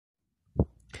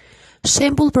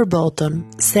Shembull për botën,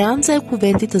 seanca e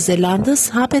Kuvendit të Zelandes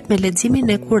hapet me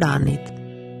leximin e Kuranit.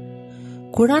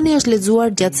 Kurani është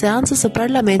lexuar gjatë seancës së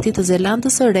parlamentit të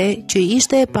Zelandës së Re, që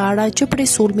ishte e para që prej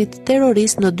sulmit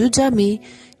terrorist në 2 xhami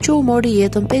që u mori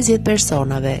jetën 50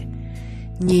 personave.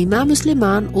 Një imam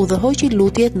musliman udhëhoqi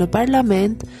lutjet në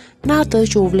parlament në atë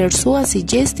që u vlerësua si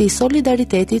gjesti i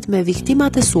solidaritetit me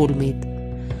viktimat e sulmit.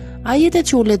 Ajetet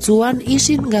që u lexuan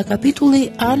ishin nga kapitulli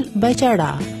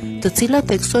Al-Baqara, të cilat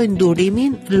theksojnë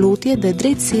durimin, lutjet dhe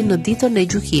drejtësinë në ditën e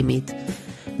gjykimit,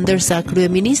 ndërsa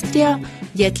kryeministria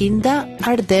Jacinda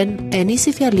Ardern e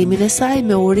nisi fjalimin e saj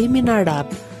me urimin arab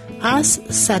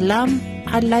As-salam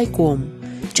alaikum,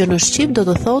 që në shqip do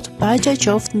të thotë paqja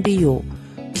qoftë mbi ju.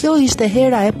 Kjo ishte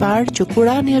hera e parë që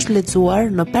Kurani është lexuar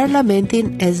në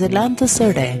parlamentin e Zelandës së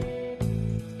Re.